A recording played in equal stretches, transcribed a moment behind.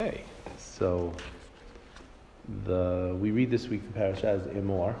So we read this week the parasha as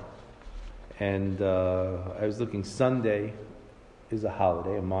Emor, and I was looking. Sunday is a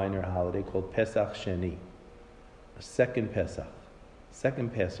holiday, a minor holiday called Pesach Sheni, a second Pesach,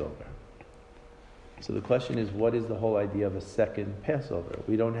 second Passover. So the question is, what is the whole idea of a second Passover?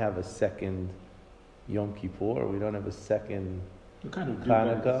 We don't have a second Yom Kippur. We don't have a second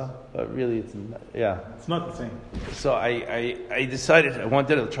Hanukkah, but really it's not the same. So I decided I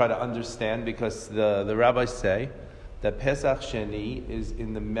wanted to try to understand, because the rabbis say that Pesach Sheni is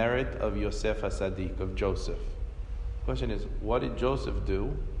in the merit of Yosef HaSadik, of Joseph. The question is, what did Joseph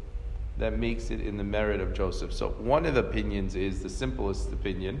do that makes it in the merit of Joseph? So one of the opinions is, the simplest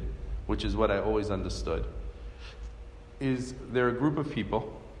opinion, which is what I always understood, is they're a group of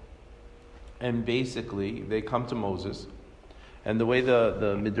people, and basically they come to Moses. And the way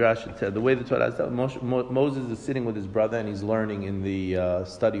the Midrash said, the way the Torah said, Moses is sitting with his brother and he's learning in the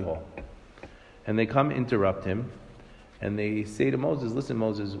study hall. And they come interrupt him, and they say to Moses, "Listen,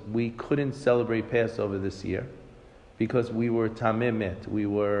 Moses, we couldn't celebrate Passover this year because we were tameh met. We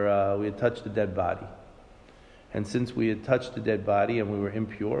had touched a dead body. And since we had touched a dead body and we were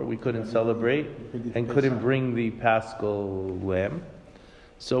impure, we couldn't celebrate and couldn't bring the Paschal lamb.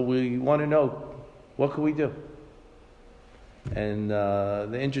 So we want to know, what can we do?" And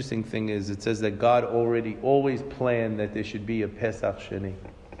the interesting thing is, it says that God always planned that there should be a Pesach Sheni.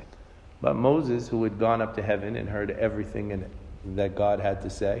 But Moses, who had gone up to heaven and heard everything that God had to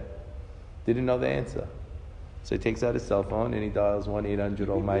say, didn't know the answer. So he takes out his cell phone and he dials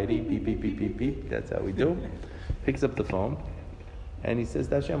 1-800-ALMIGHTY, beep, beep, beep, beep, beep. That's how we do. Picks up the phone and he says,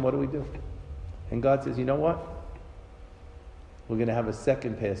 "Hashem, what do we do?" And God says, "You know what? We're going to have a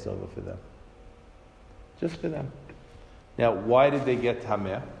second Passover for them. Just for them." Now, why did they get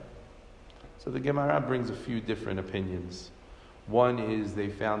Tameh? So the Gemara brings a few different opinions. One is they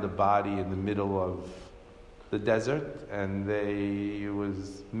found a body in the middle of the desert, and it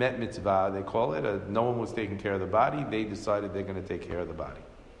was met mitzvah, they call it. No one was taking care of the body. They decided they're going to take care of the body.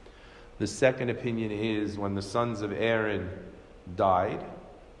 The second opinion is, when the sons of Aaron died,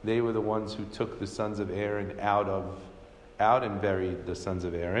 they were the ones who took the sons of Aaron out and buried the sons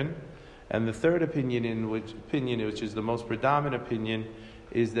of Aaron. And the third opinion, which is the most predominant opinion,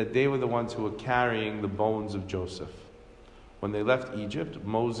 is that they were the ones who were carrying the bones of Joseph. When they left Egypt,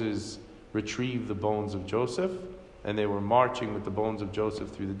 Moses retrieved the bones of Joseph, and they were marching with the bones of Joseph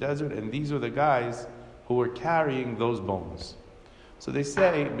through the desert, and these were the guys who were carrying those bones. So they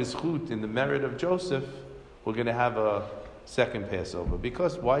say, B'zchut, in the merit of Joseph, we're going to have a second Passover.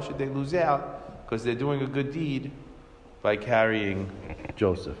 Because why should they lose out? Because they're doing a good deed by carrying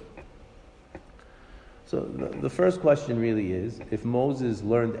Joseph. So the first question really is, if Moses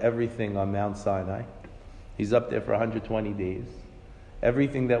learned everything on Mount Sinai, he's up there for 120 days,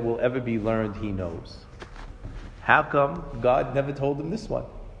 everything that will ever be learned he knows. How come God never told him this one?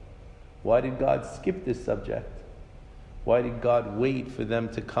 Why did God skip this subject? Why did God wait for them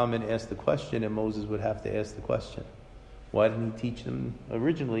to come and ask the question, and Moses would have to ask the question? Why didn't he teach them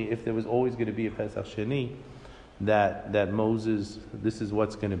originally, if there was always going to be a Pesach Sheni, that Moses, this is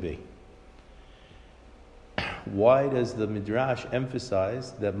what's going to be? Why does the Midrash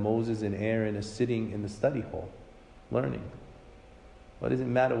emphasize that Moses and Aaron are sitting in the study hall, learning? Why does it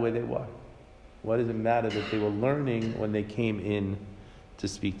matter where they were? Why does it matter that they were learning when they came in to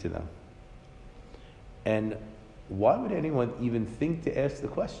speak to them? And why would anyone even think to ask the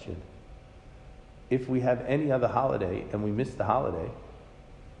question? If we have any other holiday and we miss the holiday,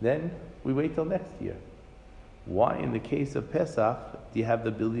 then we wait till next year. Why, in the case of Pesach, do you have the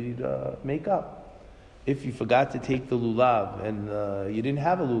ability to make up? If you forgot to take the lulav and you didn't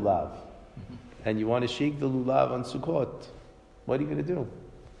have a lulav, and you want to shake the lulav on Sukkot, what are you going to do?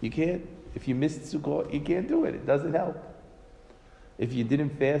 You can't. If you missed Sukkot, you can't do it. It doesn't help. If you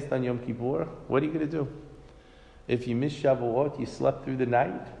didn't fast on Yom Kippur, what are you going to do? If you missed Shavuot, you slept through the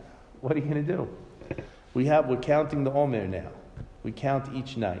night, what are you going to do? We're counting the Omer now. We count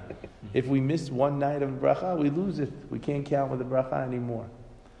each night. If we miss one night of bracha, we lose it. We can't count with the bracha anymore.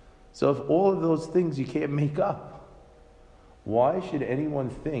 So if all of those things you can't make up, why should anyone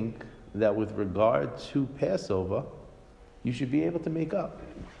think that with regard to Passover, you should be able to make up?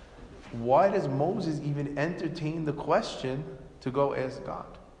 Why does Moses even entertain the question to go ask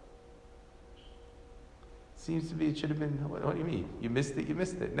God? Seems to be it should have been, what do you mean? You missed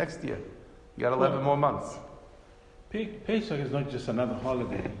it. Next year. You got 11 more months. Pesach is not just another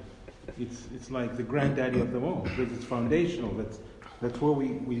holiday. It's like the granddaddy of them all, because it's foundational. That's where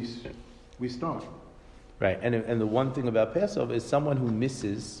we start. Right, and the one thing about Passover is someone who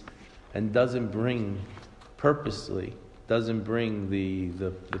misses and doesn't bring purposely, doesn't bring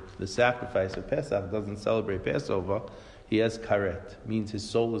the sacrifice of Pesach, doesn't celebrate Passover, he has karet, means his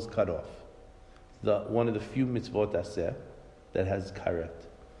soul is cut off. One of the few mitzvot aseh that has karet.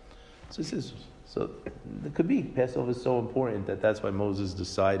 So it could be Passover is so important that's why Moses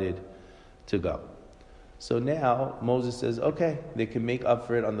decided to go. So now Moses says, okay, they can make up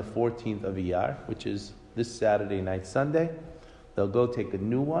for it on the 14th of Iyar, which is this Saturday night, Sunday. They'll go take a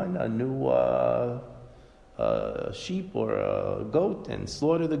new sheep or a goat and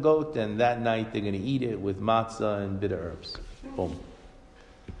slaughter the goat, and that night they're going to eat it with matzah and bitter herbs. Boom.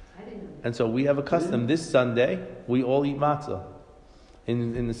 And so we have a custom. This Sunday, we all eat matzah.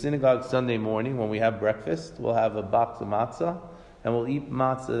 In the synagogue Sunday morning, when we have breakfast, we'll have a box of matzah, and we'll eat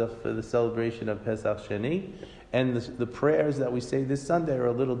matzah for the celebration of Pesach Sheni. And the prayers that we say this Sunday are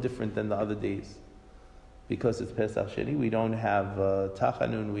a little different than the other days. Because it's Pesach Sheni, we don't have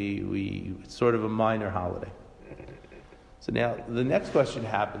Tachanun, it's sort of a minor holiday. So now, the next question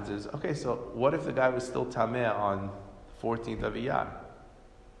happens is, okay, so what if the guy was still Tameh on 14th of Iyar?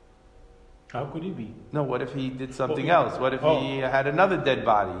 How could he be? No, what if he did something else? What if he had another dead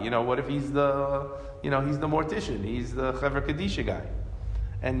body? What if he's the mortician? He's the Chevra Kadisha guy.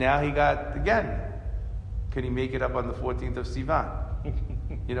 And now he got, again, can he make it up on the 14th of Sivan?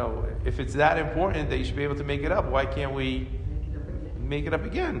 If it's that important that you should be able to make it up, why can't we make it up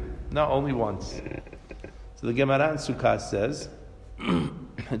again? No, only once. So the Gemara in Sukkah says,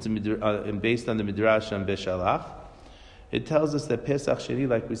 it's based on the Midrash on Beshalach, it tells us that Pesach Sheni,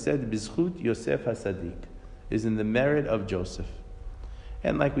 like we said, Bizchut Yosef HaSadik, is in the merit of Joseph.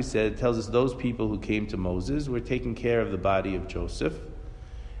 And like we said, it tells us those people who came to Moses were taking care of the body of Joseph.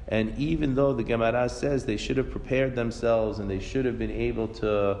 And even though the Gemara says they should have prepared themselves and they should have been able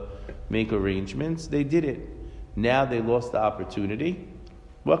to make arrangements, they did it. Now they lost the opportunity.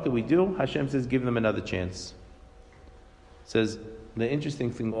 What can we do? Hashem says, give them another chance. Says, the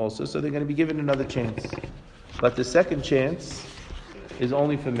interesting thing also, so they're going to be given another chance. But the second chance is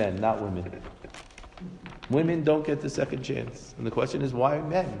only for men, not women. Women don't get the second chance. And the question is, why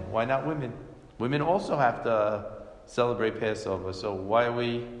men? Why not women? Women also have to celebrate Passover. So why are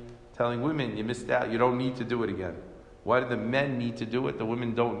we telling women, you missed out, you don't need to do it again? Why do the men need to do it, the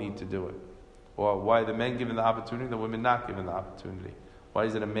women don't need to do it? Or why are the men given the opportunity, the women not given the opportunity? Why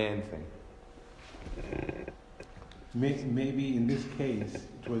is it a man thing? Maybe in this case,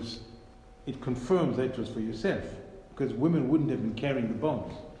 it confirms that it was for yourself, because women wouldn't have been carrying the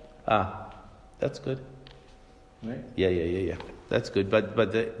bones. That's good. Right? Yeah. That's good.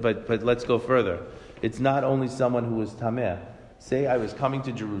 But let's go further. It's not only someone who is tameh. Say I was coming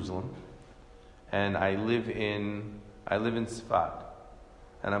to Jerusalem, and I live in Sfat,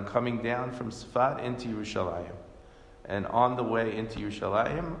 and I'm coming down from Sfat into Yerushalayim, and on the way into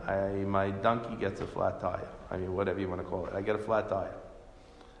Yerushalayim, my donkey gets a flat tire. I mean, whatever you want to call it. I get a flat tire.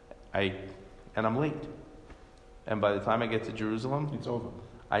 And I'm late. And by the time I get to Jerusalem, it's over.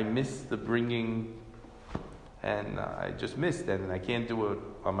 I miss the bringing, and I just missed, and I can't do it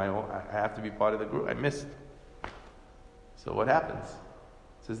on my own. I have to be part of the group. I missed. So what happens?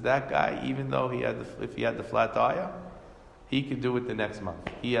 Says that guy, even though if he had the flat tire, he could do it the next month.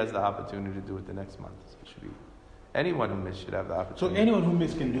 He has the opportunity to do it the next month. So it should be anyone who missed should have the opportunity. So anyone who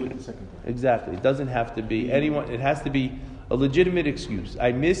missed can do it the second time. Exactly. It doesn't have to be anyone. It has to be a legitimate excuse.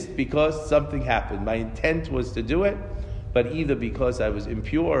 I missed because something happened. My intent was to do it, but either because I was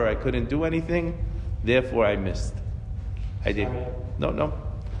impure or I couldn't do anything, therefore I missed. I didn't. No.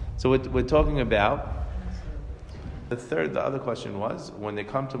 So we're talking about the other question was, when they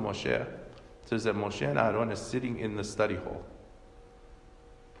come to Moshe, it says that Moshe and Aaron are sitting in the study hall.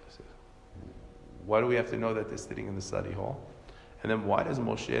 Why do we have to know that they're sitting in the study hall? And then why does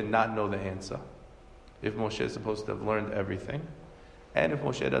Moshe not know the answer? If Moshe is supposed to have learned everything. And if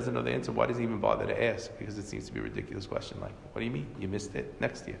Moshe doesn't know the answer, why does he even bother to ask? Because it seems to be a ridiculous question. Like, what do you mean? You missed it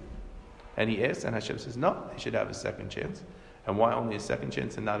next year. And he asks, and Hashem says, no, they should have a second chance. And why only a second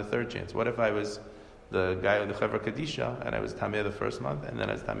chance and not a third chance? What if I was the guy of the Chevra Kadisha, and I was Tameh the first month, and then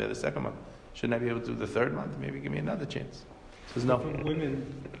I was Tameh the second month? Shouldn't I be able to do the third month? Maybe give me another chance. Says no. Women,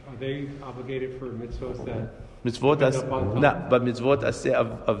 are they obligated for mitzvahs that? But mitzvot aseh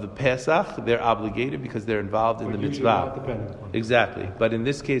of the Pesach, they're obligated because they're involved in the mitzvah. Exactly. But in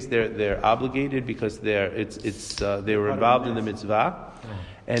this case, they're obligated because they were involved in the mitzvah.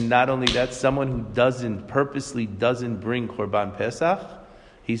 And not only that, someone who purposely doesn't bring Korban Pesach,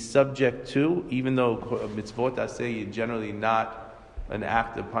 he's subject to, even though mitzvot aseh is generally not an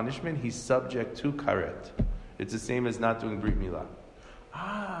act of punishment, he's subject to karet. It's the same as not doing Brit Milah.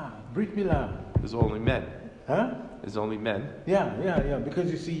 Brit Milah. There's only men. Huh? There's only men. Yeah.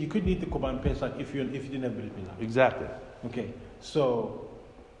 Because you see, you couldn't eat the Korban Pesach if you didn't have Brit Milah. Exactly. Okay, so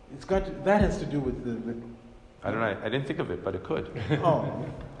that has to do with the I don't know. I didn't think of it, but it could. oh.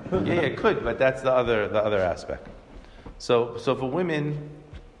 Yeah, it could, but that's the other aspect. So for women,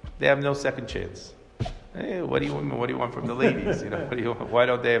 they have no second chance. Hey, what do you want from the ladies? Why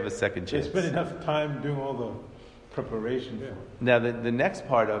don't they have a second They chance? spend enough time doing all the preparation for it. Now the next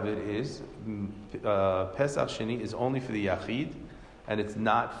part of it is Pesach Sheni is only for the Yachid, and it's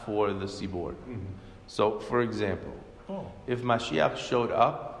not for the Sibor. Mm-hmm. So, for example, if Mashiach showed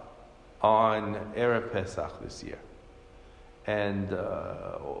up on Erev Pesach this year, and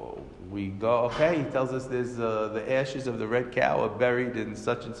we go, okay, he tells us there's the ashes of the red cow are buried in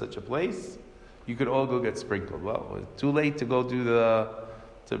such and such a place. You could all go get sprinkled. Well, it's too late to go do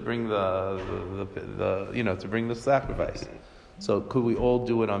to bring to bring the sacrifice. So could we all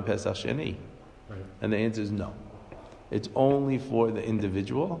do it on Pesach Sheni? Right. And the answer is no. It's only for the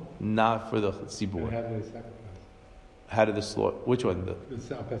individual, not for the And tzibur. have the sacrifice. How did the slaughter? Which one?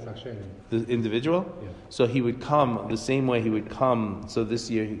 It's on Pesach Sheni. The individual? Yeah. So he would come the same way he would come. So this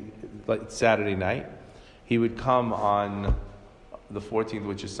year, like Saturday night, he would come on the 14th,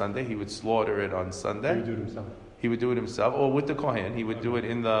 which is Sunday. He would slaughter it on Sunday. He would do it himself. He would do it himself, or with the Kohen. He would do it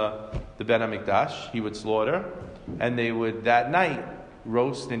in the Ben HaMikdash. He would slaughter, and they would that night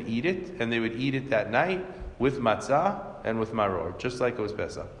roast and eat it, and they would eat it that night with matzah and with maror, just like it was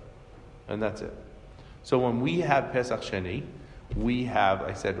Pesach. And that's it. So when we have Pesach Sheni, we'll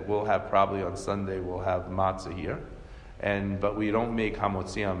have probably on Sunday, we'll have matzah here. But we don't make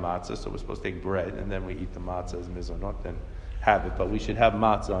hamotzi on matzah, so we're supposed to take bread, and then we eat the matzah as mizonot and have it. But we should have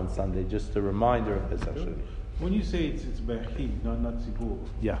matzah on Sunday, just a reminder of Pesach Sheni. When you say it's bechid, not tzibur,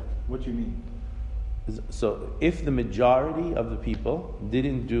 Yeah. what do you mean? So if the majority of the people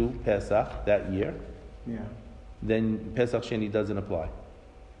didn't do Pesach that year, Yeah. then Pesach Sheni doesn't apply.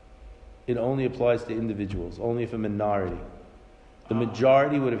 It only applies to individuals, only if a minority. The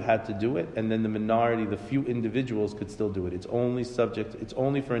majority would have had to do it, and then the minority, the few individuals could still do it. It's only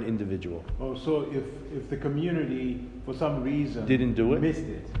for an individual. Oh, so if the community, for some reason, Didn't do it? missed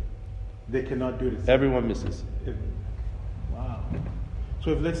it, they cannot do it. Everyone misses. Wow.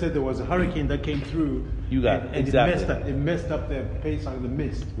 So if, let's say, there was a hurricane that came through, You got it, and exactly. it messed up their Pesach, the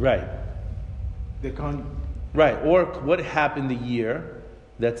mist, Right. they can't. Right. Or what happened the year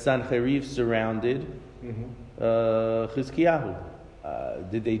that Sancheriv surrounded Chizkiyahu?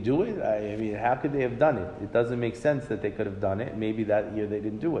 Did they do it? I mean, how could they have done it? It doesn't make sense that they could have done it. Maybe that year they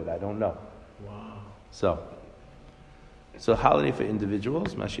didn't do it. I don't know. Wow. So holiday for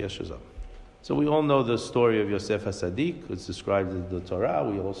individuals, Mashiach shows up. So we all know the story of Yosef HaSadik, it's described in the Torah.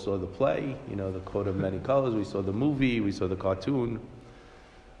 We all saw the play, the coat of many colors. We saw the movie, we saw the cartoon.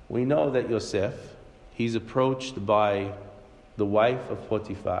 We know that Yosef, he's approached by the wife of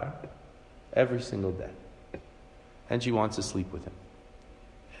Potiphar every single day. And she wants to sleep with him.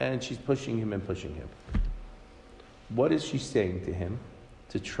 And she's pushing him and pushing him. What is she saying to him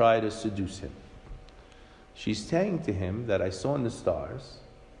to try to seduce him? She's saying to him that I saw in the stars,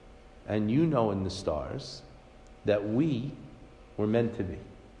 and you know in the stars, that we were meant to be.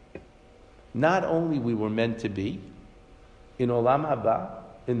 Not only we were meant to be, in Olam Haba,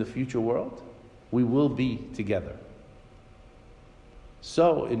 in the future world, we will be together.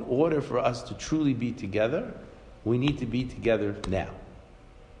 So, in order for us to truly be together, we need to be together now.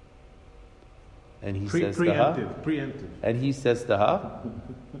 And he says to her, Preemptive. and he says to her,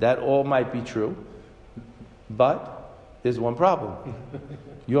 that all might be true, but there's one problem.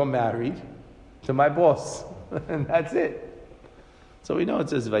 You're married to my boss, and that's it. So we know it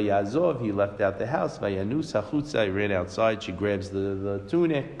says, Vayazov, he left out the house, Vayanus hachutza, he ran outside, she grabs the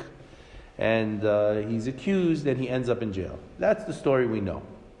tunic, and he's accused, and he ends up in jail. That's the story we know.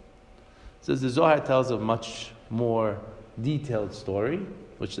 It says the Zohar tells a much more detailed story,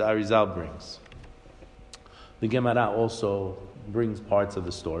 which the Arizal brings. The Gemara also brings parts of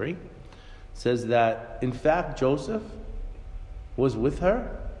the story. It says that, in fact, Joseph was with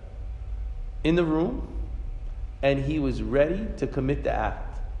her in the room, and he was ready to commit the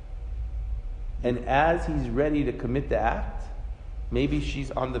act. And as he's ready to commit the act, maybe she's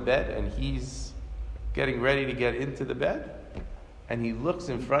on the bed and he's getting ready to get into the bed, and he looks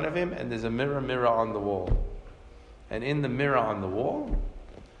in front of him and there's a mirror on the wall. And in the mirror on the wall,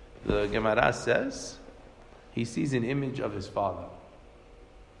 the Gemara says, he sees an image of his father.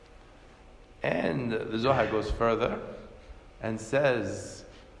 And the Zohar goes further and says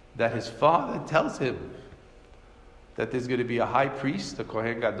that his father tells him that there's going to be a high priest, a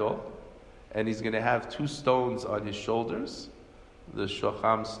Kohen Gadol, and he's going to have 2 stones on his shoulders, the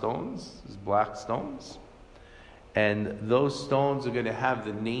shocham stones, these black stones, and those stones are going to have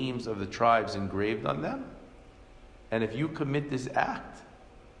the names of the tribes engraved on them, And if you commit this act,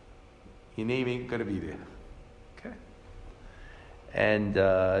 your name ain't going to be there. Okay? And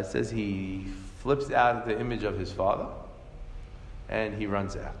it says he flips out the image of his father, and he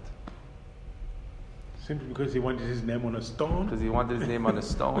runs out. Simply because he wanted his name on a stone? Because he wanted his name on a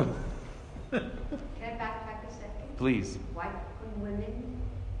stone. Can I backtrack a second? Please. Why couldn't women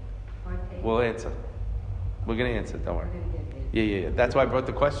partake? We'll answer. We're going to answer, don't worry. We're gonna get this. Yeah. That's why I brought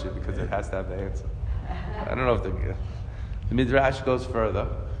the question, because it has to have the answer. I don't know if the Midrash goes further,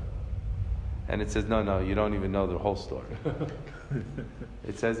 and it says, no, you don't even know the whole story.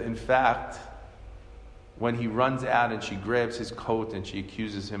 It says, in fact, when he runs out and she grabs his coat and she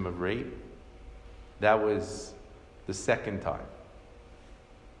accuses him of rape, that was the second time.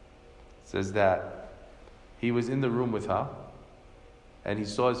 It says that he was in the room with her, and he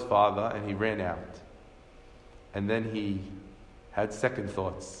saw his father, and he ran out. And then he had second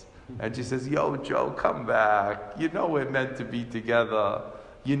thoughts. And she says, yo, Joe, come back. You know we're meant to be together.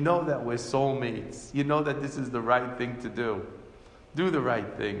 You know that we're soulmates. You know that this is the right thing to do. Do the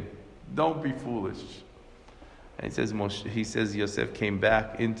right thing. Don't be foolish. And he says Yosef came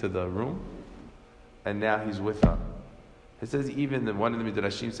back into the room, and now he's with her. It says even one of the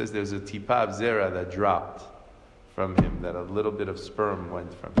Midrashim says there's a tipa of zera that dropped from him, that a little bit of sperm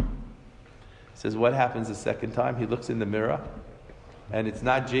went from him. It says what happens the second time? He looks in the mirror, and it's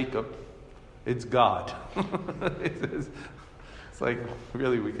not Jacob, it's God. It's like,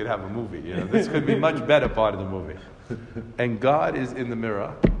 really, we could have a movie. This could be much better part of the movie. And God is in the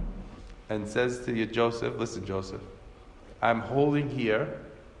mirror and says to Joseph, listen, Joseph, I'm holding here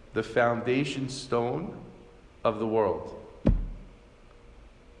the foundation stone of the world.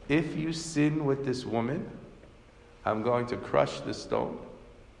 If you sin with this woman, I'm going to crush the stone,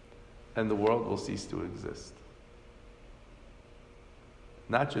 and the world will cease to exist.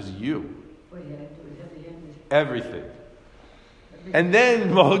 Not just you. Everything. And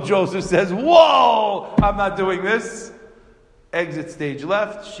then Joseph says, whoa, I'm not doing this. Exit stage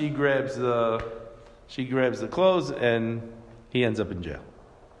left. She grabs the clothes, and he ends up in jail.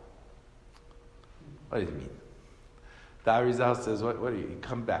 What do you mean? The Arizal says, what do you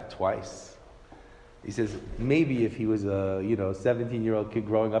come back twice? He says, maybe if he was a 17-year-old kid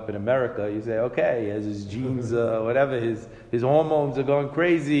growing up in America, you say, okay, he has his genes, whatever, his hormones are going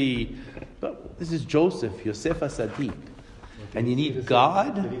crazy. But this is Joseph, Yosef HaSadik. And you need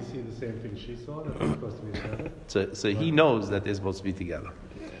God. Did he see the same thing she saw, that they're supposed to be together? So he knows that they're supposed to be together.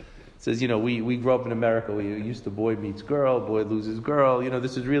 It says, we grew up in America, we used to boy meets girl, boy loses girl.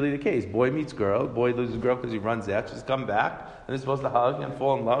 This is really the case. Boy meets girl, boy loses girl because he runs out. She's come back, and they're supposed to hug and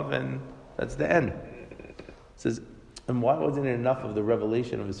fall in love, and that's the end. It says, and why wasn't it enough of the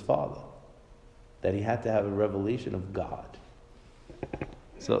revelation of his father? That he had to have a revelation of God.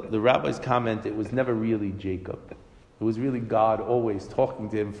 So the rabbis comment, it was never really Jacob. It was really God always talking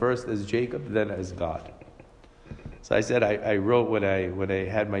to him first as Jacob, then as God. So I said, I wrote when I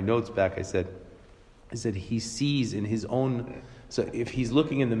had my notes back, I said he sees in his own, so if he's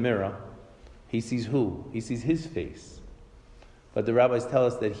looking in the mirror, he sees who? He sees his face. But the rabbis tell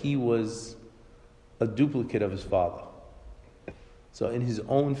us that he was a duplicate of his father. So in his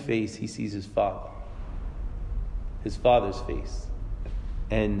own face, he sees his father's face.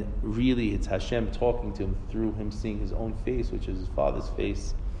 And really, it's Hashem talking to him through him seeing his own face, which is his father's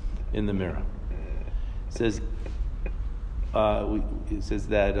face in the mirror. It says,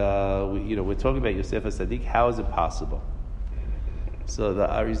 that we're talking about Yosef HaSadik. How is it possible? So the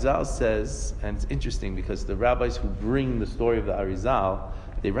Arizal says, and it's interesting because the rabbis who bring the story of the Arizal,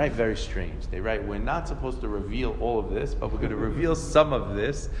 they write very strange. They write, we're not supposed to reveal all of this, but we're going to reveal some of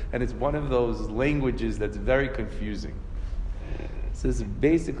this, and it's one of those languages that's very confusing. It says,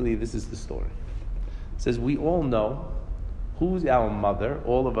 basically, this is the story. It says, we all know who's our mother.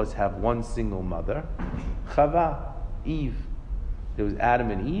 All of us have one single mother. Chava, Eve. There was Adam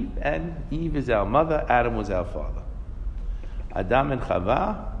and Eve, and Eve is our mother, Adam was our father. Adam and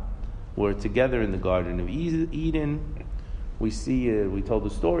Chava were together in the Garden of Eden. We see, we told the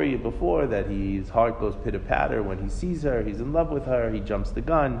story before that his heart goes pitter-patter when he sees her. He's in love with her. He jumps the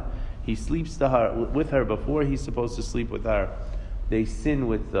gun. He sleeps with her before he's supposed to sleep with her. They sin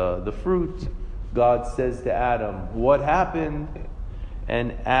with the fruit. God says to Adam, what happened?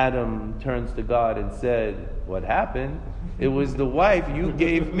 And Adam turns to God and said, what happened? It was the wife you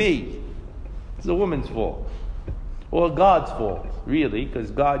gave me. It's a woman's fault. Or God's fault, really, because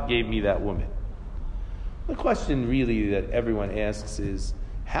God gave me that woman. The question really that everyone asks is,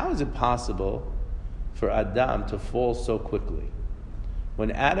 how is it possible for Adam to fall so quickly?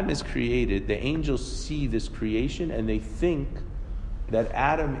 When Adam is created, the angels see this creation and they think that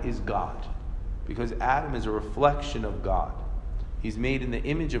Adam is God. Because Adam is a reflection of God. He's made in the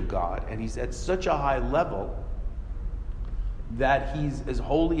image of God, and he's at such a high level that he's as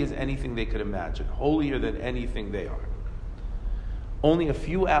holy as anything they could imagine, holier than anything they are. Only a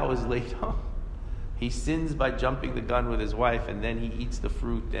few hours later, he sins by jumping the gun with his wife, and then he eats the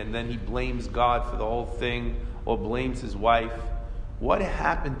fruit, and then he blames God for the whole thing, or blames his wife. What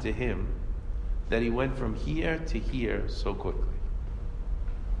happened to him that he went from here to here so quickly?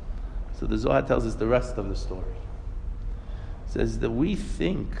 So the Zohar tells us the rest of the story. It says that we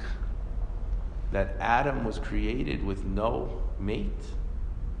think that Adam was created with no mate.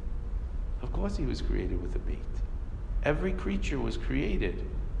 Of course he was created with a mate. Every creature was created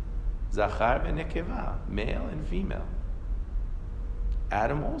Zachar v'nekeva, male and female.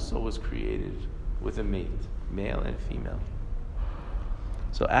 Adam also was created with a mate, male and female.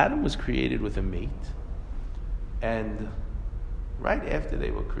 So Adam was created with a mate, and right after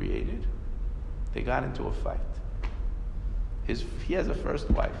they were created, they got into a fight. He has a first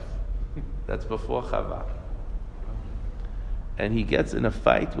wife. That's before Chava. And he gets in a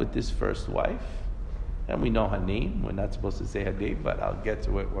fight with this first wife, and we know her name. We're not supposed to say her name, but I'll get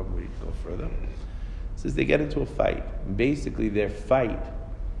to it when we go further. It says they get into a fight. Basically, their fight,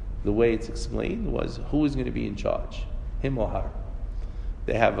 the way it's explained, was who was going to be in charge, him or her.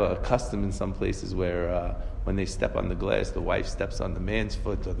 They have a custom in some places where when they step on the glass, the wife steps on the man's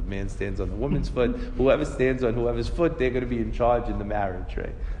foot, or the man stands on the woman's foot. Whoever stands on whoever's foot, they're going to be in charge in the marriage,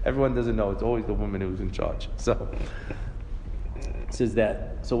 right? Everyone doesn't know. It's always the woman who's in charge. So it says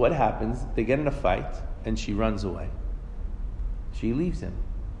that. So what happens? They get in a fight, and she runs away. She leaves him.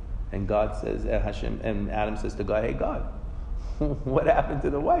 And God says, and Adam says to God, hey God, what happened to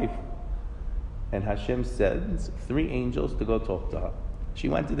the wife? And Hashem sends 3 angels to go talk to her. She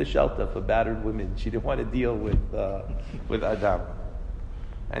went to the shelter for battered women. She didn't want to deal with Adam.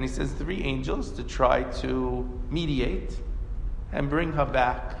 And he says 3 angels to try to mediate and bring her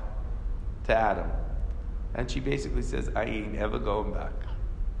back to Adam. And she basically says, I ain't ever going back.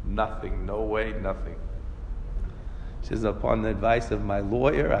 Nothing, no way, nothing. She says, upon the advice of my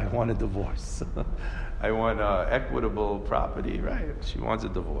lawyer, I want a divorce. I want equitable property, right? She wants a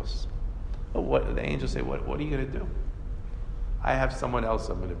divorce. But what the angels say, what are you going to do? I have someone else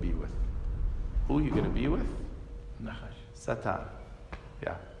I'm going to be with. Who are you going to be with? Nachash. Satan.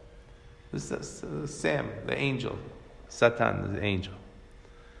 Yeah. This is Sam, the angel. Satan, the angel.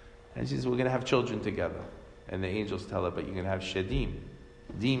 And she says, we're going to have children together. And the angels tell her, but you're going to have shedim,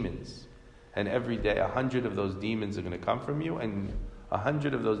 demons. And every day, 100 of those demons are going to come from you, and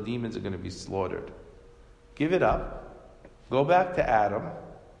 100 of those demons are going to be slaughtered. Give it up. Go back to Adam,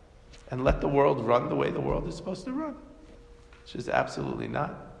 and let the world run the way the world is supposed to run. She says, absolutely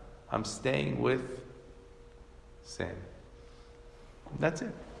not. I'm staying with Sam. That's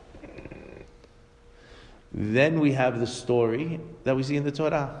it. Then we have the story that we see in the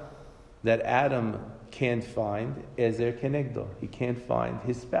Torah, that Adam can't find Ezer Kenegdo. He can't find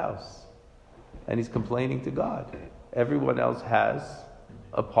his spouse. And he's complaining to God. Everyone else has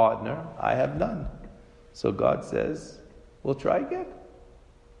a partner. I have none. So God says, we'll try again.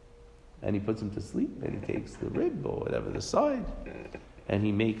 And he puts him to sleep, and he takes the rib or whatever, the side, and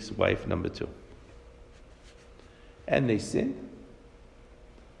he makes wife number 2. And they sin.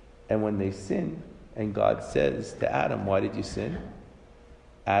 And when they sin, and God says to Adam, why did you sin?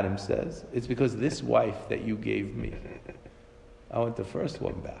 Adam says, it's because this wife that you gave me, I want the first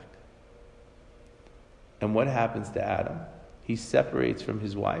one back. And what happens to Adam? He separates from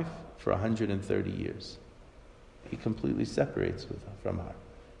his wife for 130 years. He completely separates from her.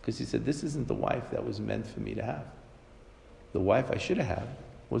 Because he said, this isn't the wife that was meant for me to have. The wife I should have had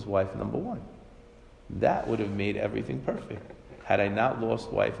was wife number 1. That would have made everything perfect. Had I not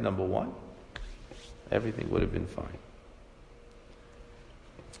lost wife number 1, everything would have been fine.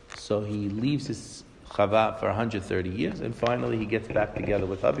 So he leaves his Chava for 130 years, and finally he gets back together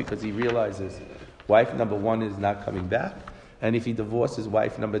with her because he realizes wife number 1 is not coming back. And if he divorces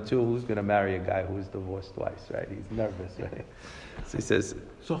wife number 2, who's going to marry a guy who was divorced twice, right? He's nervous, right? So he says...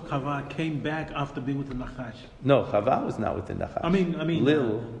 So Chava came back after being with the Nachash? No, Chava was not with the Nachash. I mean...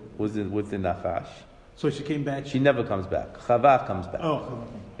 Lil was with the Nachash. So she came back? She never comes back. Chava comes back. Oh,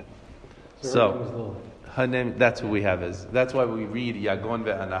 So her name, that's who we have as... That's why we read Yagon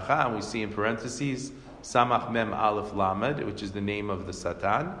ve'anacha, and we see in parentheses, Samach Mem Aleph Lamed, which is the name of the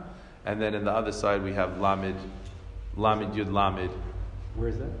Satan. And then in the other side we have Lamed Yud Lamed. Where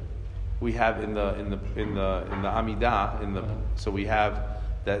is that? We have in the Amidah, so we have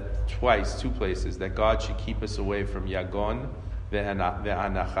that twice, 2 places, that God should keep us away from Yagon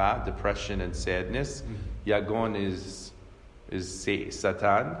ve'anacha, depression and sadness. Yagon is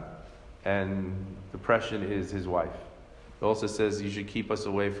Satan, and depression is his wife. It also says you should keep us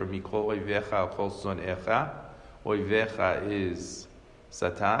away from Mikol Oivecha Kol Sonecha. Oivecha is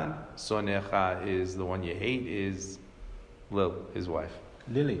Satan. Sonecha is the one you hate, is Lil, his wife.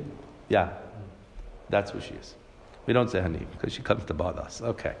 Lily. Yeah, that's who she is. We don't say Hanif because she comes to bother us.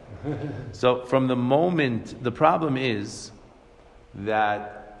 Okay. So from the moment, the problem is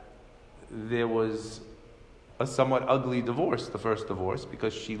that there was a somewhat ugly divorce, the first divorce,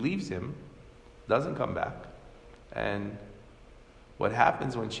 because she leaves him, doesn't come back. And what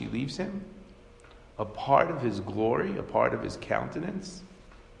happens when she leaves him? A part of his glory, a part of his countenance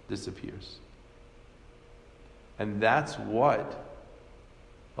disappears. And that's what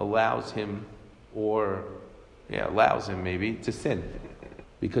allows him, allows him maybe to sin.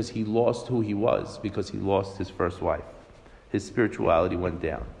 Because he lost who he was, because he lost his first wife. His spirituality went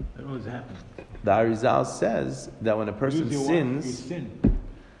down. That always happens. The Arizal says that when a person Lose your sins, wife, you sin.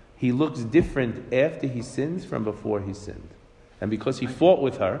 he looks different after he sins from before he sinned. And because he fought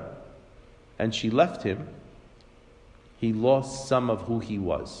with her and she left him, he lost some of who he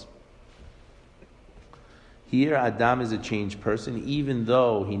was. Here, Adam is a changed person, even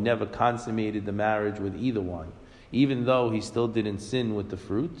though he never consummated the marriage with either one. Even though he still didn't sin with the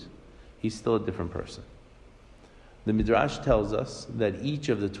fruit, he's still a different person. The Midrash tells us that each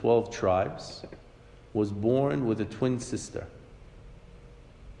of the 12 tribes was born with a twin sister.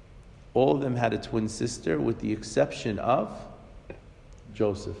 All of them had a twin sister with the exception of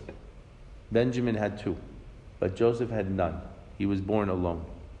Joseph. Benjamin had 2, but Joseph had none. He was born alone.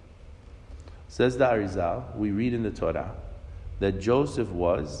 Says the Arizal, we read in the Torah, that Joseph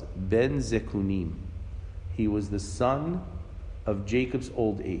was Ben Zekunim. He was the son of Jacob's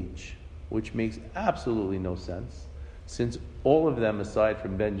old age, which makes absolutely no sense, since all of them, aside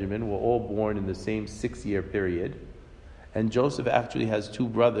from Benjamin, were all born in the same 6-year period. And Joseph actually has 2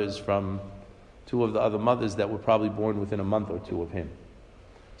 brothers from 2 of the other mothers that were probably born within a month or 2 of him.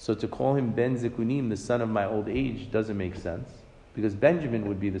 So to call him Ben Zekunim, the son of my old age, doesn't make sense, because Benjamin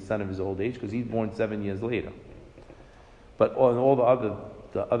would be the son of his old age, because he's born 7 years later. But all the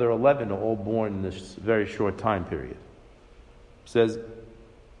other 11 are all born in this very short time period. It says,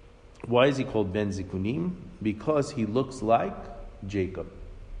 why is he called Ben Zikunim? Because he looks like Jacob.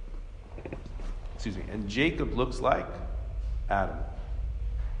 And Jacob looks like Adam.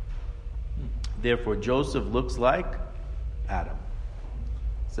 Therefore, Joseph looks like Adam.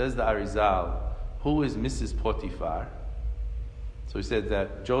 Says the Arizal, who is Mrs. Potiphar? So he said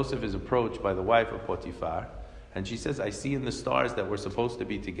that Joseph is approached by the wife of Potiphar, and she says, I see in the stars that we're supposed to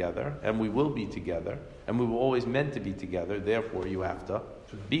be together, and we will be together, and we were always meant to be together, therefore you have to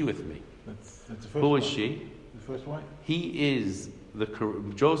be with me. That's the first Who is wife. she? The first wife.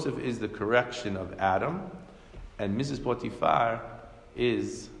 Joseph is the correction of Adam, and Mrs. Potiphar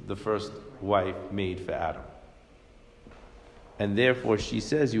is the first wife made for Adam. And therefore she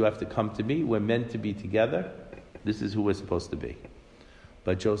says, you have to come to me, we're meant to be together, this is who we're supposed to be.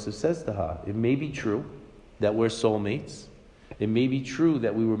 But Joseph says to her, it may be true that we're soulmates. It may be true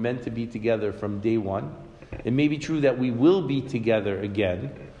that we were meant to be together from day one. It may be true that we will be together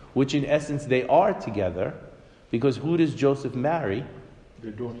again, which in essence they are together, because who does Joseph marry?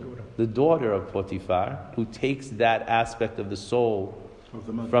 The daughter. The daughter of Potiphar, who takes that aspect of the soul Of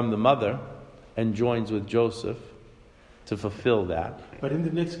the mother. from the mother and joins with Joseph to fulfill that. But in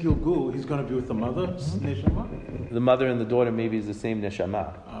the next Gilgul, he's going to be with the mother, Neshama? The mother and the daughter maybe is the same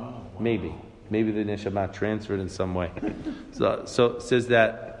neshama. Oh, wow. Maybe the neshama transferred in some way. So it says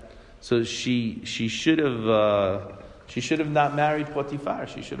that. So she should have not married Potiphar.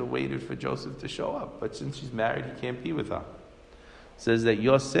 She should have waited for Joseph to show up. But since she's married, he can't be with her. It says that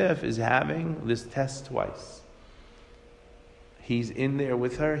Yosef is having this test twice. He's in there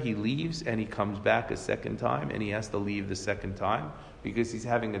with her, he leaves, and he comes back a second time, and he has to leave the second time because he's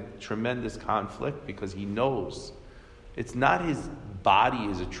having a tremendous conflict, because he knows it's not his body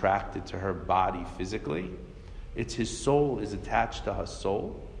is attracted to her body physically, it's his soul is attached to her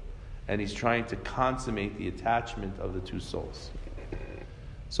soul, and he's trying to consummate the attachment of the 2 souls.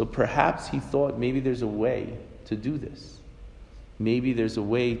 So perhaps he thought maybe there's a way to do this. Maybe there's a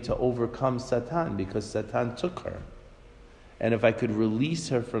way to overcome Satan, because Satan took her. And if I could release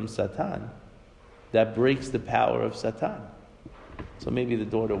her from Satan, that breaks the power of Satan. So maybe the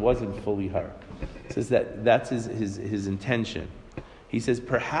daughter wasn't fully her. It says that's his intention. He says,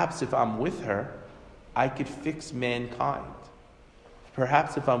 perhaps if I'm with her, I could fix mankind.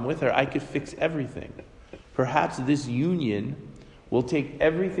 Perhaps if I'm with her, I could fix everything. Perhaps this union will take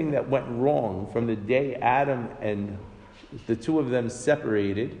everything that went wrong from the day Adam and the 2 of them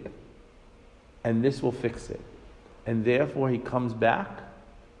separated, and this will fix it. And therefore he comes back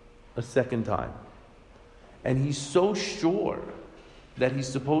a second time. And he's so sure that he's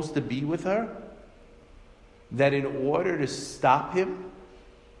supposed to be with her that in order to stop him,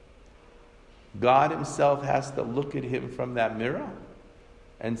 God himself has to look at him from that mirror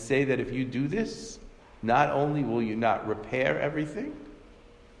and say that if you do this, not only will you not repair everything,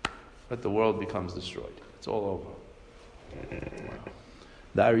 but the world becomes destroyed. It's all over.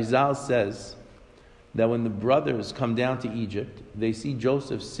 The Arizal says that when the brothers come down to Egypt, they see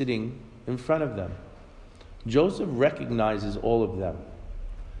Joseph sitting in front of them. Joseph recognizes all of them.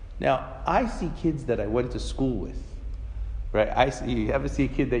 Now, I see kids that I went to school with, right? You ever see a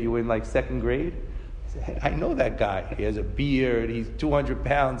kid that you were in like second grade? Hey, I know that guy. He has a beard. He's 200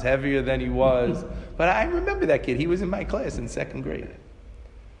 pounds heavier than he was. But I remember that kid. He was in my class in second grade.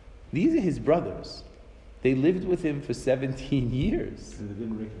 These are his brothers. They lived with him for 17 years. And they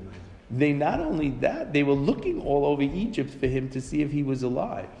didn't recognize him. They not only that, they were looking all over Egypt for him to see if he was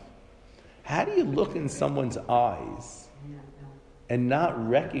alive. How do you look in someone's eyes and not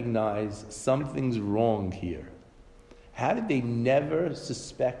recognize something's wrong here? How did they never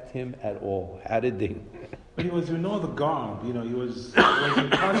suspect him at all? How did they? But he was in all the garb, he was in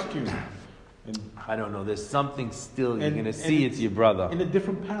costume. And I don't know. There's something still you're going to see. It's your brother. In a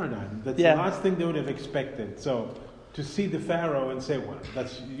different paradigm. That's the last thing they would have expected. So to see the Pharaoh and say, well,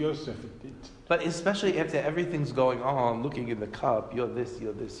 that's Joseph. But especially after everything's going on, looking in the cup, you're this,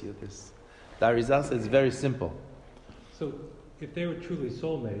 you're this, you're this. The Arizal says it's very simple. So, if they were truly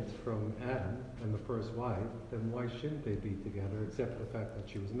soulmates from Adam and the first wife, then why shouldn't they be together except for the fact that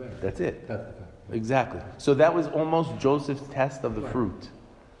she was married? That's it. That's the fact. Exactly. So that was almost Joseph's test of the fruit.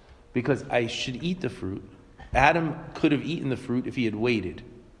 Because I should eat the fruit. Adam could have eaten the fruit if he had waited.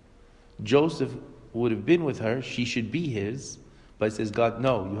 Joseph would have been with her. She should be his. But it says, God,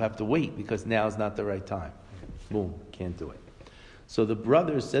 no, you have to wait because now is not the right time. Boom, can't do it. So the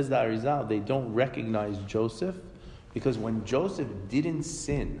brothers, says the Arizal, they don't recognize Joseph because when Joseph didn't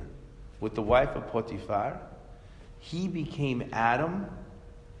sin with the wife of Potiphar, he became Adam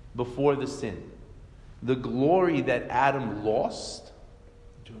before the sin. The glory that Adam lost,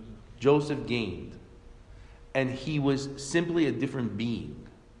 Joseph gained. And he was simply a different being.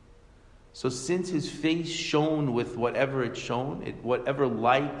 So since his face shone with whatever it shone, whatever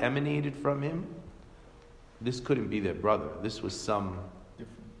light emanated from him, this couldn't be their brother. This was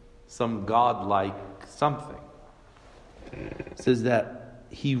some godlike something. It says that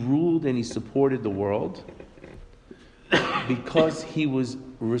he ruled and he supported the world because he was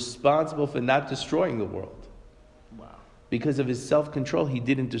responsible for not destroying the world. Wow. Because of his self-control, he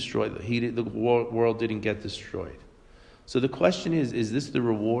didn't destroy the world didn't get destroyed. So the question is this the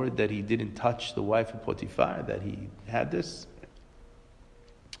reward that he didn't touch the wife of Potiphar, that he had this?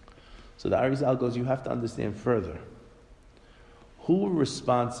 So the Arizal goes, you have to understand further. Who were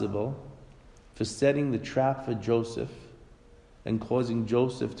responsible for setting the trap for Joseph and causing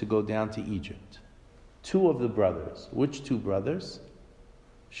Joseph to go down to Egypt? Two of the brothers. Which two brothers?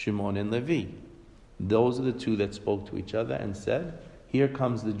 Shimon and Levi. Those are the two that spoke to each other and said, here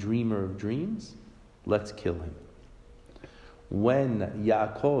comes the dreamer of dreams, let's kill him. When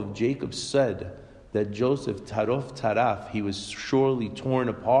Jacob said that Joseph, tarof taraf, he was surely torn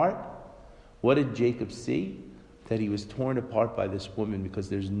apart, what did Jacob see? That he was torn apart by this woman because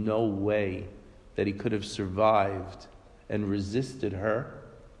there's no way that he could have survived and resisted her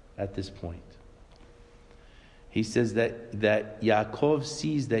at this point. He says that Yaakov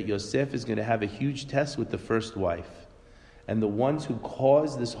sees that Yosef is going to have a huge test with the first wife. And the ones who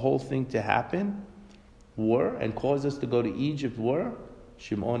caused this whole thing to happen and caused us to go to Egypt were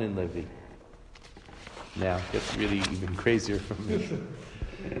Shimon and Levi. Now, it gets really even crazier from me.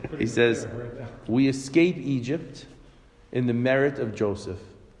 He says, we escape Egypt in the merit of Joseph.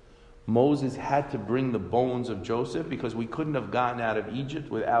 Moses had to bring the bones of Joseph because we couldn't have gotten out of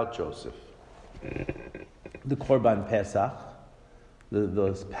Egypt without Joseph. The Korban Pesach,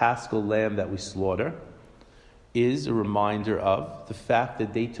 the paschal lamb that we slaughter, is a reminder of the fact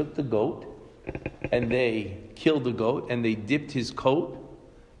that they took the goat and they killed the goat and they dipped his coat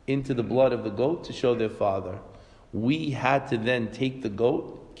into the blood of the goat to show their father. We had to then take the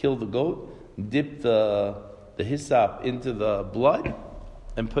goat, kill the goat, dip the hyssop into the blood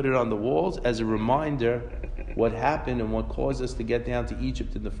and put it on the walls as a reminder what happened and what caused us to get down to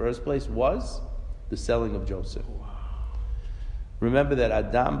Egypt in the first place was the selling of Joseph. Remember that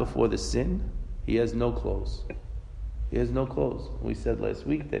Adam, before the sin, he has no clothes. He has no clothes. We said last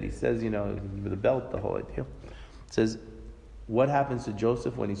week that he says, with the belt, the whole idea. It says, what happens to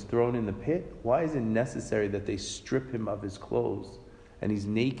Joseph when he's thrown in the pit? Why is it necessary that they strip him of his clothes and he's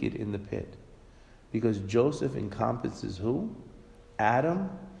naked in the pit? Because Joseph encompasses who? Adam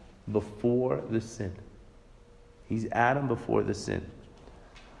before the sin. He's Adam before the sin.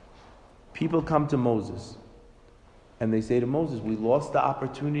 People come to Moses and they say to Moses, we lost the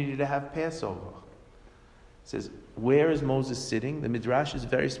opportunity to have Passover. He says, where is Moses sitting? The Midrash is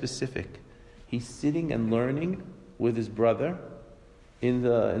very specific. He's sitting and learning with his brother in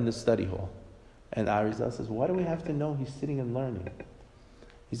the study hall. And Arizal says, why do we have to know he's sitting and learning?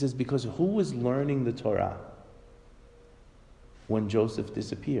 He says, because who was learning the Torah when Joseph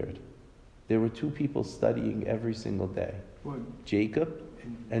disappeared? There were two people studying every single day. What? Jacob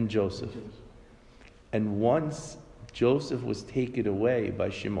and Joseph. And once Joseph was taken away by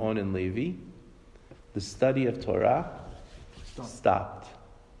Shimon and Levi, the study of Torah stopped.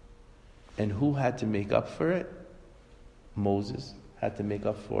 And who had to make up for it? Moses had to make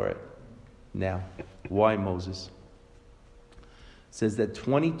up for it. Now, why Moses? It says that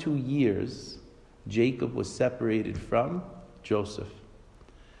 22 years Jacob was separated from Joseph.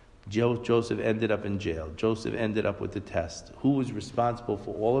 Joseph ended up in jail. Joseph ended up with the test. Who was responsible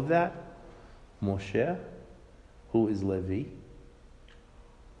for all of that? Moshe, who is Levi.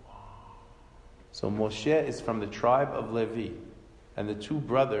 So Moshe is from the tribe of Levi. And the two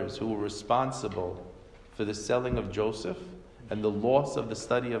brothers who were responsible for the selling of Joseph and the loss of the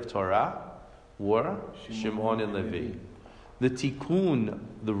study of Torah were Shimon and Levi. The tikkun,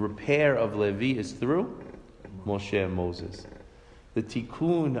 the repair of Levi, is through Moshe and Moses. The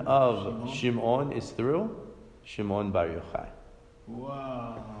tikkun of Shimon is through Shimon Bar Yochai.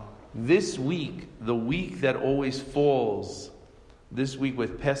 Wow. This week, the week that always falls, this week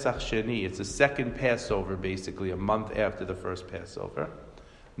with Pesach Sheni, it's the second Passover, basically, a month after the first Passover.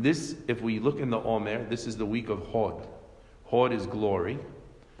 This, if we look in the Omer, this is the week of Hod. Hod is glory.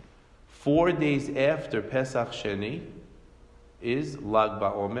 4 days after Pesach Sheni is Lag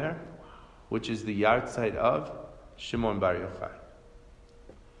BaOmer, which is the yahrzeit of Shimon Bar Yochai,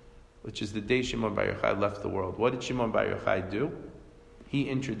 which is the day Shimon Bar Yochai left the world. What did Shimon Bar Yochai do? He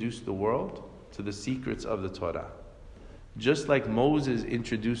introduced the world to the secrets of the Torah. Just like Moses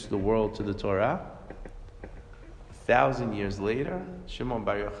introduced the world to the Torah, 1,000 years later, Shimon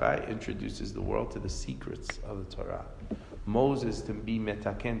Bar Yochai introduces the world to the secrets of the Torah. Moses to be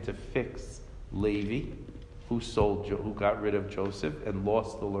metaken, to fix Levi, who got rid of Joseph and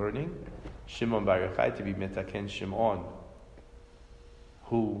lost the learning. Shimon Bar Yochai to be metaken Shimon,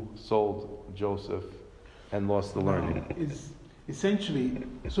 who sold Joseph and lost the learning. It's essentially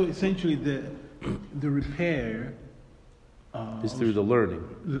the repair Is through the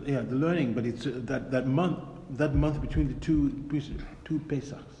learning. Yeah, the learning, but it's that month between the two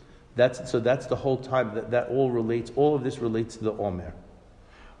Pesachs. That's the whole time that all of this relates to the Omer.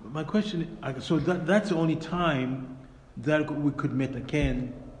 My question, so that's the only time that we could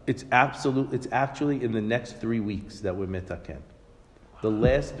metaken. It's actually in the next 3 weeks that we're metaken. The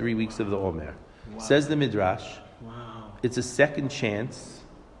last 3 weeks of the Omer. Wow. Says the Midrash. Wow. It's a second chance.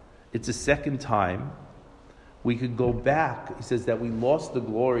 It's a second time. We could go back. He says that we lost the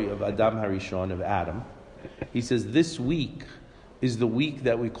glory of Adam Harishon, of Adam. He says this week is the week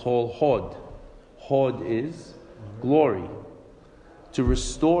that we call Hod. Hod is glory. To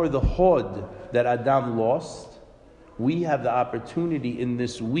restore the Hod that Adam lost, we have the opportunity in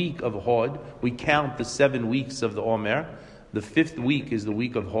this week of Hod. We count the 7 weeks of the Omer. The 5th week is the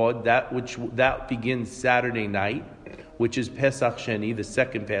week of Hod, that begins Saturday night, which is Pesach Sheni, the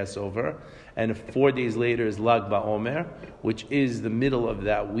second Passover, and 4 days later is Lag BaOmer, which is the middle of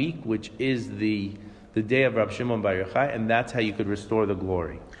that week, which is the day of Rab Shimon Bar Yochai, and that's how you could restore the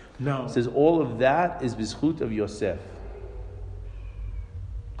glory. No. It says all of that is b'zchut of Yosef.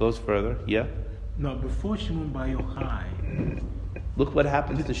 Goes further, yeah? No, before Shimon Bar Yochai. Look what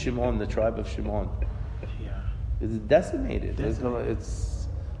happens to Shimon, the tribe of Shimon. Yeah. It's decimated.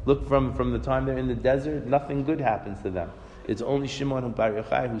 Look, from the time they're in the desert, nothing good happens to them. It's only Shimon Bar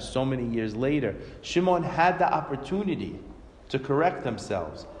Yochai, who so many years later, Shimon had the opportunity to correct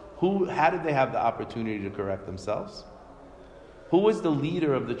themselves. How did they have the opportunity to correct themselves? Who was the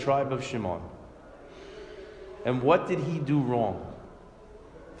leader of the tribe of Shimon? And what did he do wrong?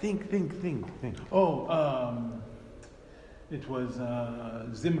 Think. Oh, it was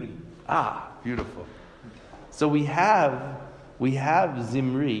Zimri. Ah, beautiful. So we have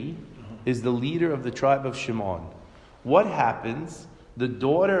Zimri is the leader of the tribe of Shimon. What happens? The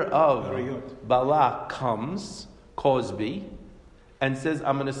daughter of Balak comes, Cosby, and says,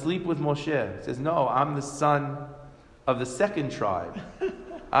 I'm going to sleep with Moshe. He says, no, I'm the son of the second tribe.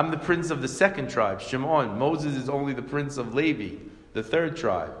 I'm the prince of the second tribe, Shimon. Moses is only the prince of Levi, the third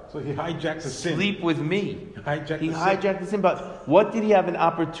tribe. So he hijacked the sin. Sleep with me. He hijacked the sin. But what did he have an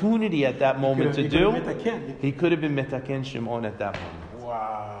opportunity at that moment to do? He could have been metaken Shimon at that moment.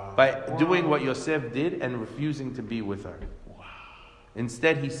 Wow. by doing what Yosef did and refusing to be with her.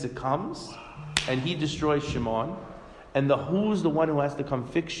 Instead, he succumbs and he destroys Shimon. And who's the one who has to come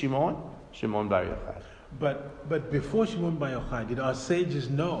fix Shimon? Shimon Bar Yochai. But before Shimon Bar Yochai, did our sages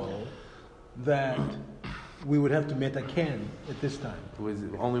know that we would have to meet again at this time? It was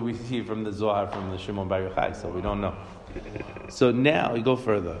only we see from the Zohar from the Shimon Bar Yochai, so we don't know. So now we go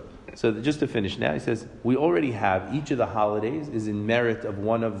further. So just to finish, now he says we already have each of the holidays is in merit of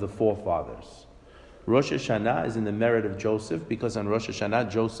one of the forefathers. Rosh Hashanah is in the merit of Joseph because on Rosh Hashanah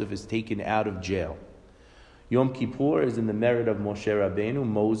Joseph is taken out of jail. Yom Kippur is in the merit of Moshe Rabbeinu,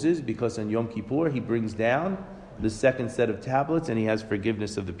 Moses, because on Yom Kippur he brings down the second set of tablets and he has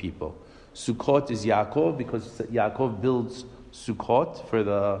forgiveness of the people. Sukkot is Yaakov because Yaakov builds Sukkot for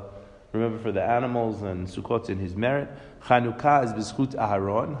the animals, and Sukkot's in his merit. Chanukah is B'zchut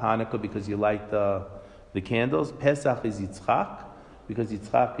Aharon, Hanukkah because you light the candles. Pesach is Yitzchak because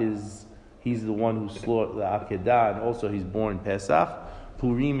Yitzchak he's the one who slaughtered the Akedah, and also he's born Pesach.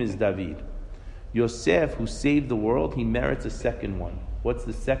 Purim is David. Yosef, who saved the world, he merits a second one. What's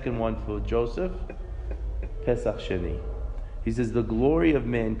the second one for Joseph? Pesach Sheni. He says the glory of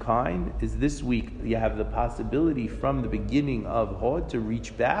mankind is this week. You have the possibility from the beginning of Hod to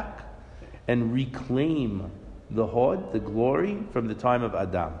reach back and reclaim the Hod, the glory, from the time of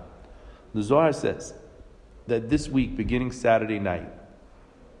Adam. The Zohar says that this week, beginning Saturday night,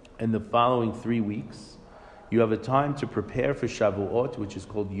 and the following 3 weeks, you have a time to prepare for Shavuot, which is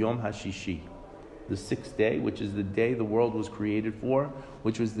called Yom HaShishi, the 6th day, which is the day the world was created for,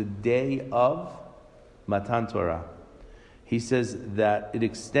 which was the day of Matan Torah. He says that it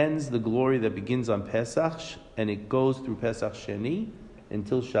extends the glory that begins on Pesach, and it goes through Pesach Sheni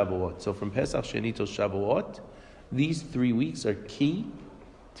until Shavuot. So from Pesach Sheni till Shavuot, these 3 weeks are key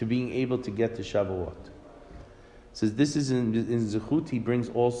to being able to get to Shavuot. Says this is in Zechut. He brings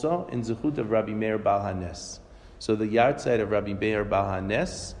also in Zechut of Rabbi Meir Baal HaNes. So the yahrzeit of Rabbi Meir Baal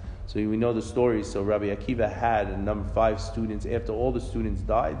HaNes. So we know the story. So Rabbi Akiva had a number 5 students. After all the students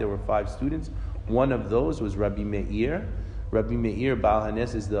died, there were 5 students. One of those was Rabbi Meir. Rabbi Meir Baal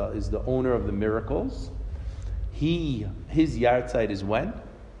HaNes is the owner of the miracles. His yahrzeit is when?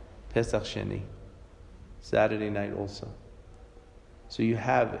 Pesach Sheni. Saturday night also. So you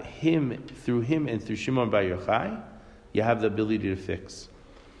have him and through Shimon Bar Yochai, you have the ability to fix.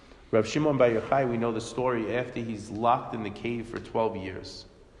 Rav Shimon Bar Yochai, we know the story after he's locked in the cave for 12 years.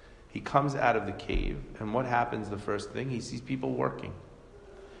 He comes out of the cave, and what happens the first thing? He sees people working.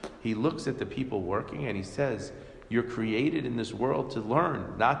 He looks at the people working and he says, you're created in this world to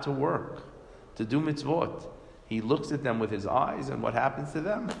learn, not to work, to do mitzvot. He looks at them with his eyes, and what happens to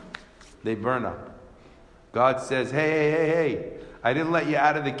them? They burn up. God says, hey, I didn't let you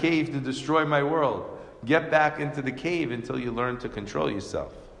out of the cave to destroy my world. Get back into the cave until you learn to control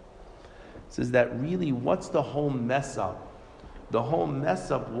yourself. It says that really, what's the whole mess up? The whole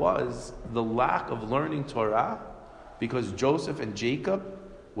mess up was the lack of learning Torah because Joseph and Jacob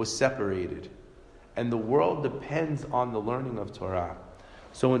were separated. And the world depends on the learning of Torah.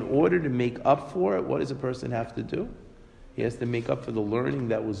 So in order to make up for it, what does a person have to do? He has to make up for the learning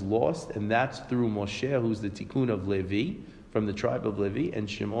that was lost, and that's through Moshe, who's the tikkun of Levi, from the tribe of Levi, and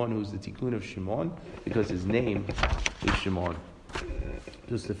Shimon, who's the tikkun of Shimon, because his name is Shimon.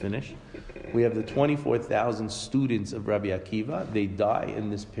 Just to finish, we have the 24,000 students of Rabbi Akiva. They die in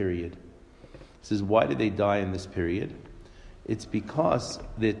this period. It says, why did they die in this period? It's because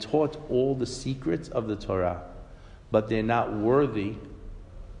they're taught all the secrets of the Torah, but they're not worthy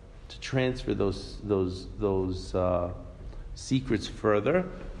to transfer those secrets further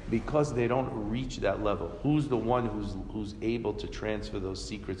because they don't reach that level. Who's the one who's able to transfer those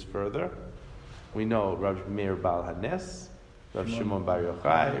secrets further? We know Rabbi Meir Baal HaNes, Rav Shimon Bar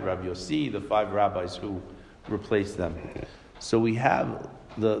Yochai, Rabbi Yossi, the 5 rabbis who replaced them. So we have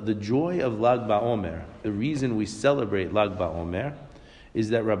the joy of Lag BaOmer. The reason we celebrate Lag BaOmer is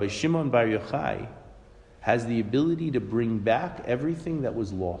that Rabbi Shimon Bar Yochai has the ability to bring back everything that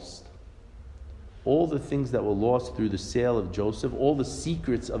was lost. All the things that were lost through the sale of Joseph, all the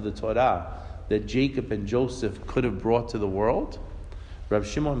secrets of the Torah that Jacob and Joseph could have brought to the world, Rabbi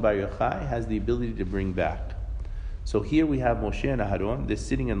Shimon Bar Yochai has the ability to bring back. So here we have Moshe and Aharon, they're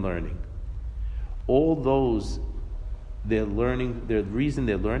sitting and learning. All those they're learning, the reason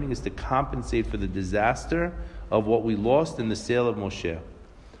they're learning is to compensate for the disaster of what we lost in the sale of Moshe.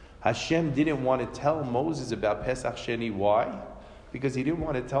 Hashem didn't want to tell Moses about Pesach Sheni. Why? Because he didn't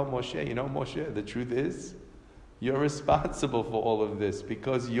want to tell Moshe, Moshe, the truth is, you're responsible for all of this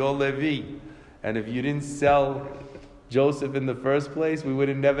because you're Levi. And if you didn't sell Joseph in the first place, we would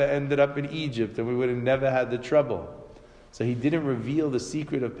have never ended up in Egypt and we would have never had the trouble. So he didn't reveal the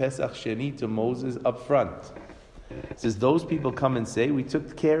secret of Pesach Sheni to Moses up front. It says, those people come and say, we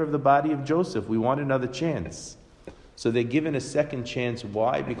took care of the body of Joseph. We want another chance. So they're given a second chance.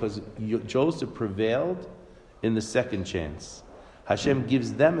 Why? Because Joseph prevailed in the second chance. Hashem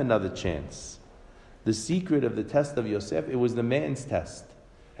gives them another chance. The secret of the test of Yosef, it was the man's test.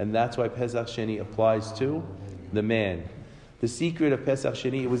 And that's why Pesach Sheni applies to the man. The secret of Pesach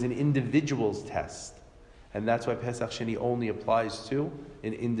Sheni, it was an individual's test. And that's why Pesach Sheni only applies to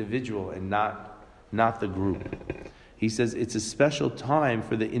an individual and not the group. He says it's a special time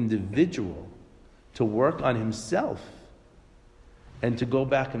for the individual to work on himself and to go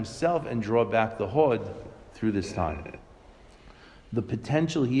back himself and draw back the hod through this time. The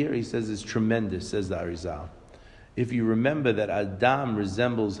potential here, he says, is tremendous, says the Arizal. If you remember that Adam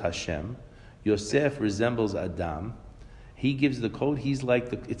resembles Hashem, Yosef resembles Adam, he gives the code. It's like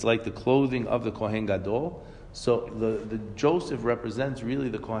the clothing of the Kohen Gadol. So the Joseph represents really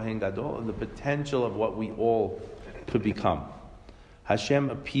the Kohen Gadol and the potential of what we all could become. Hashem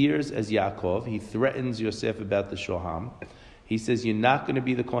appears as Yaakov. He threatens Yosef about the Shoham. He says, you're not going to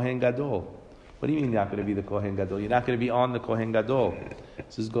be the Kohen Gadol. What do you mean you're not going to be the Kohen Gadol? You're not going to be on the Kohen Gadol.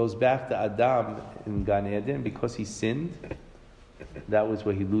 So this goes back to Adam in Gan Eden. Because he sinned, that was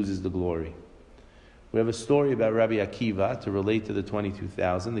where he loses the glory. We have a story about Rabbi Akiva to relate to the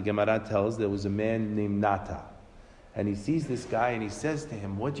 22,000. The Gemara tells there was a man named Nata. And he sees this guy and he says to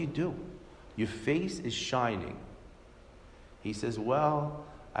him, what'd you do? Your face is shining. He says, well,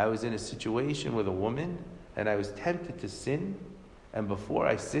 I was in a situation with a woman and I was tempted to sin. And before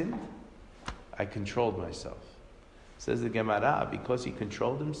I sinned, I controlled myself. Says the Gemara, because he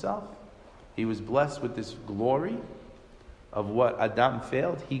controlled himself, he was blessed with this glory of what Adam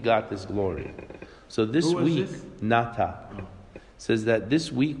failed, he got this glory. So this week, Nata says that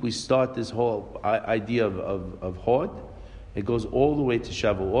this week we start this whole idea of Hod. It goes all the way to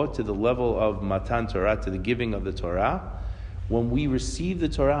Shavuot, to the level of Matan Torah, to the giving of the Torah. When we receive the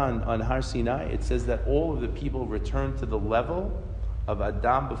Torah on Har Sinai, it says that all of the people return to the level of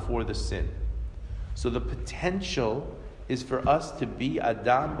Adam before the sin. So the potential is for us to be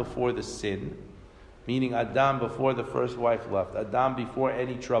Adam before the sin, meaning Adam before the first wife left, Adam before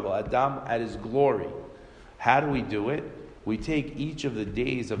any trouble, Adam at his glory. How do we do it? We take each of the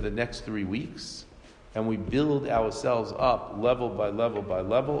days of the next 3 weeks and we build ourselves up level by level by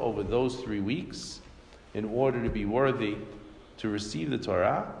level over those 3 weeks in order to be worthy to receive the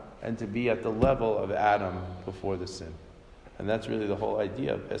Torah and to be at the level of Adam before the sin. And that's really the whole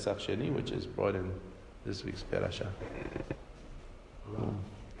idea of Pesach Sheni, which is brought in this week's Perashah.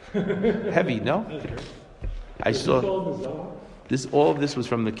 Heavy, no? I saw this. All of this was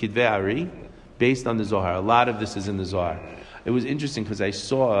from the Kidvei Ari, based on the Zohar. A lot of this is in the Zohar. It was interesting because I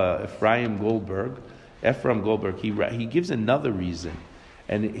saw Ephraim Goldberg. He gives another reason,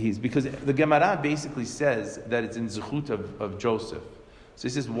 and he's because the Gemara basically says that it's in Zechut of Joseph. So he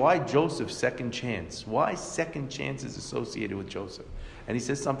says, why Joseph second chance? Why second chance is associated with Joseph? And he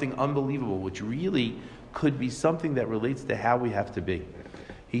says something unbelievable, which really could be something that relates to how we have to be.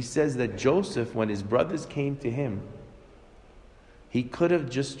 He says that Joseph, when his brothers came to him, he could have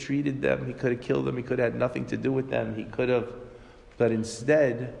just treated them, he could have killed them, he could have had nothing to do with them, but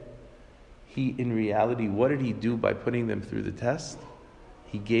instead, in reality, what did he do by putting them through the test?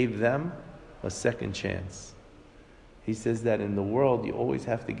 He gave them a second chance. He says that in the world, you always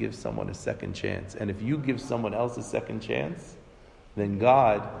have to give someone a second chance. And if you give someone else a second chance, then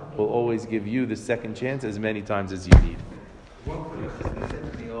God will always give you the second chance as many times as you need.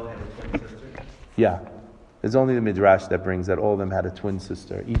 Yeah. There's only the Midrash that brings that all of them had a twin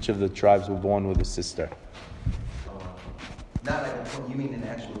sister. Each of the tribes were born with a sister. Not like a twin, you mean an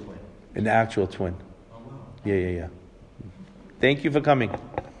actual twin? An actual twin. Oh, wow. Yeah. Thank you for coming.